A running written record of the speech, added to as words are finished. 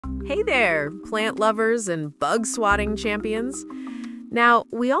Hey there, plant lovers and bug swatting champions. Now,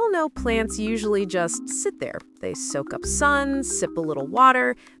 we all know plants usually just sit there. They soak up sun, sip a little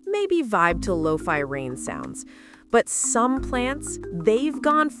water, maybe vibe to lo-fi rain sounds. But some plants, they've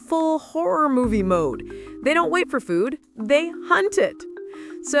gone full horror movie mode. They don't wait for food, they hunt it.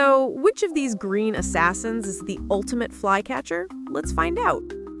 So, which of these green assassins is the ultimate flycatcher? Let's find out.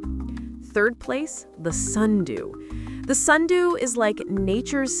 Third place, the sundew. The sundew is like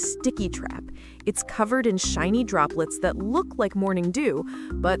nature's sticky trap. It's covered in shiny droplets that look like morning dew,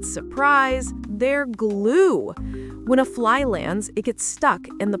 but surprise, they're glue. When a fly lands, it gets stuck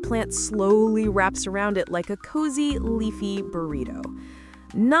and the plant slowly wraps around it like a cozy, leafy burrito.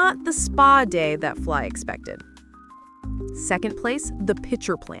 Not the spa day that fly expected. Second place, the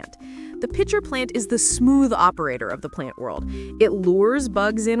pitcher plant. The pitcher plant is the smooth operator of the plant world. It lures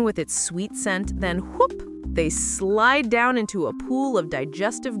bugs in with its sweet scent, then whoop, they slide down into a pool of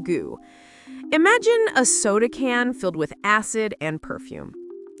digestive goo. Imagine a soda can filled with acid and perfume.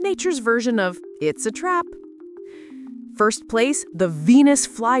 Nature's version of It's a Trap. First place, the Venus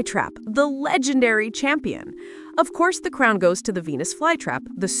flytrap, the legendary champion. Of course, the crown goes to the Venus flytrap,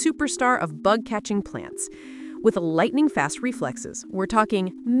 the superstar of bug-catching plants. With lightning-fast reflexes, we're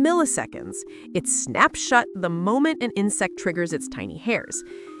talking milliseconds, it snaps shut the moment an insect triggers its tiny hairs.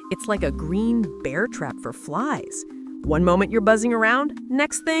 It's like a green bear trap for flies. One moment you're buzzing around,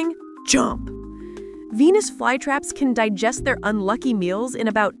 next thing, jump. Venus flytraps can digest their unlucky meals in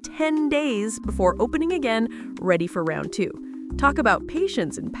about 10 days before opening again, ready for round 2. Talk about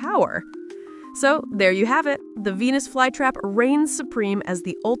patience and power. So there you have it. The Venus flytrap reigns supreme as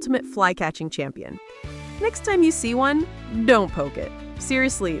the ultimate fly-catching champion. Next time you see one, don't poke it.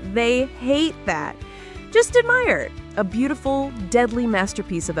 Seriously, they hate that. Just admire it. A beautiful, deadly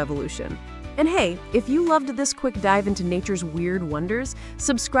masterpiece of evolution. And hey, if you loved this quick dive into nature's weird wonders,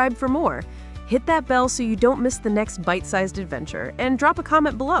 subscribe for more. Hit that bell so you don't miss the next bite-sized adventure, and drop a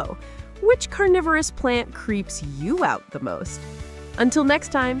comment below. Which carnivorous plant creeps you out the most? Until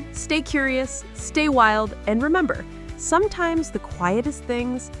next time, stay curious, stay wild, and remember, sometimes the quietest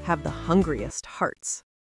things have the hungriest hearts.